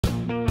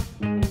Welcome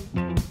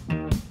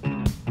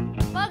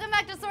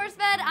back to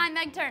SourceFed. I'm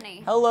Meg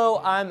Turney. Hello,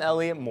 I'm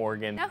Elliot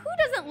Morgan. Now, who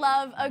doesn't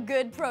love a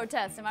good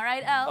protest? Am I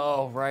right, El?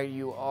 Oh, right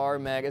you are,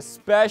 Meg,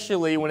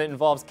 especially when it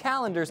involves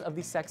calendars of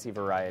the sexy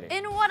variety.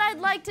 In what I'd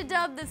like to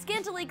dub the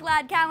scantily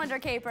clad calendar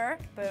caper,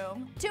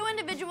 boom, 2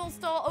 individuals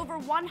stole over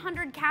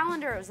 100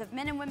 calendars of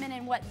men and women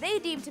in what they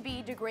deemed to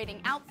be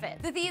degrading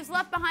outfits. The thieves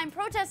left behind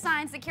protest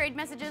signs that carried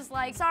messages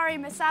like, "Sorry,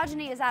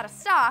 misogyny is out of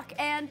stock,"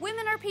 and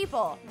 "Women are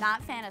people,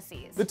 not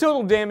fantasies." The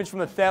total damage from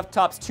the theft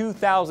tops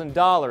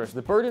 $2,000,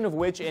 the burden of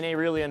which, in a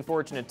really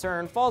unfortunate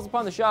turn, falls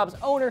upon the shop's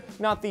owner,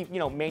 not the,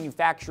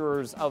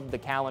 manufacturers of the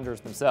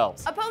calendars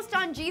themselves. A post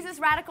on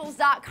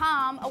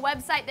JesusRadicals.com, a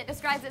website that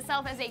describes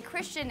itself as a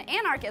Christian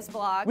anarchist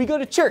blog. We go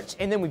to church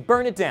and then we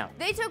burn it down.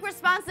 They took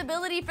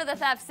responsibility for the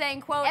theft,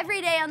 saying, quote,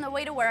 "Every day on the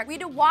way to work, we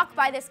had to walk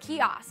by this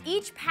kiosk.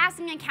 Each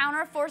passing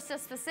encounter forced a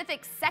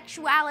specific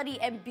sexuality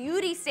and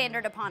beauty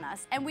standard upon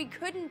us, and we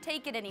couldn't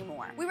take it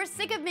anymore. We were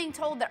sick of being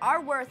told that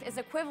our worth is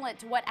equivalent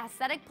to what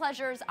aesthetic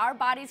pleasures our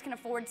bodies can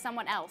afford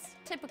someone else,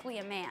 typically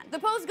a man." The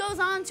post goes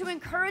on to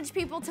encourage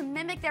people to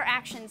mimic their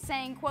actions,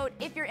 saying, quote,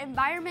 "If your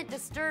environment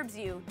disturbs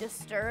you,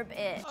 disturb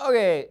it."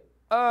 Okay.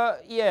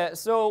 Yeah,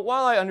 so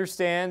while I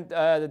understand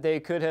that they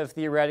could have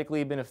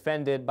theoretically been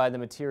offended by the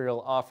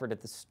material offered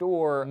at the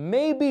store,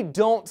 maybe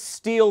don't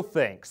steal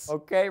things,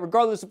 okay?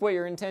 Regardless of what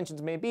your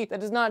intentions may be, that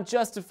does not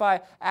justify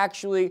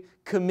actually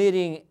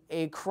committing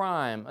a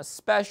crime,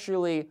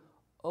 especially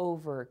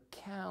over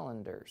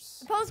calendars.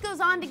 The post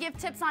goes on to give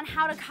tips on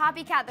how to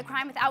copycat the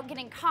crime without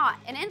getting caught,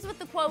 and ends with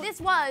the quote,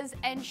 "This was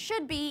and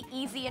should be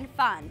easy and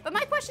fun." But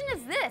my question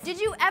is this: did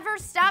you ever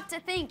stop to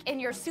think in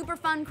your super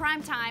fun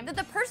crime time that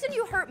the person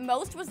you hurt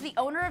most was the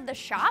owner of the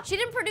shop? She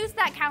didn't produce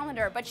that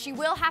calendar, but she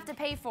will have to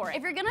pay for it.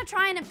 If you're gonna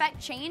try and effect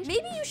change,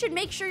 maybe you should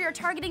make sure you're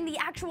targeting the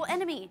actual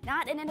enemy,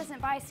 not an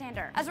innocent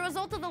bystander. As a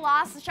result of the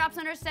loss, the shop's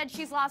owner said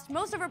she's lost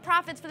most of her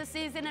profits for the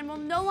season and will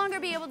no longer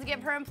be able to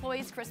give her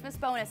employees Christmas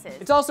bonuses.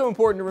 It's also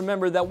important to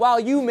remember that while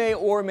you may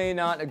or may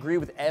not agree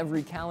with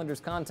every calendar's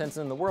contents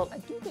in the world, I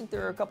do think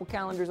there are a couple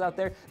calendars out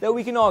there that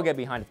we can all get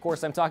behind. Of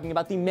course, I'm talking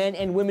about the men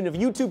and women of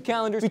YouTube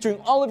calendars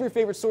featuring all of your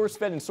favorite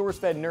SourceFed and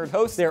SourceFed nerd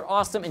hosts. They're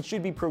awesome and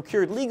should be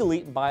procured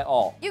legally by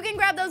all. You can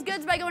grab those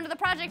goods by going to the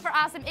Project for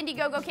Awesome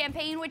Indiegogo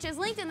campaign, which is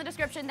linked in the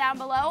description down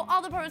below.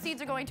 All the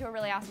proceeds are going to a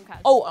really awesome cause.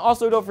 Oh,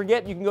 also don't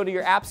forget, you can go to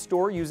your app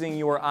store using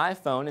your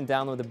iPhone and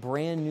download the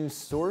brand new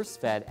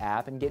SourceFed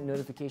app and get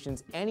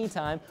notifications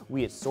anytime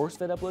we at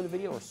SourceFed upload a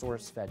video, or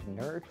SourceFed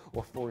Nerd,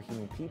 or For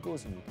Human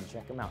Peoples, and you can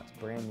check them out. It's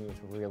brand new,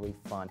 it's really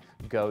fun.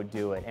 Go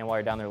do it. And while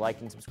you're down there,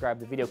 like and subscribe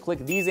to the video,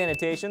 click these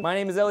annotations. My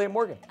name is Elliot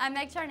Morgan. I'm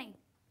Meg Turney.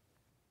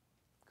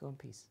 Go in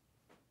peace.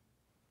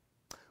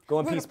 Go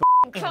in peace,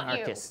 cut you.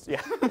 anarchist. Yeah.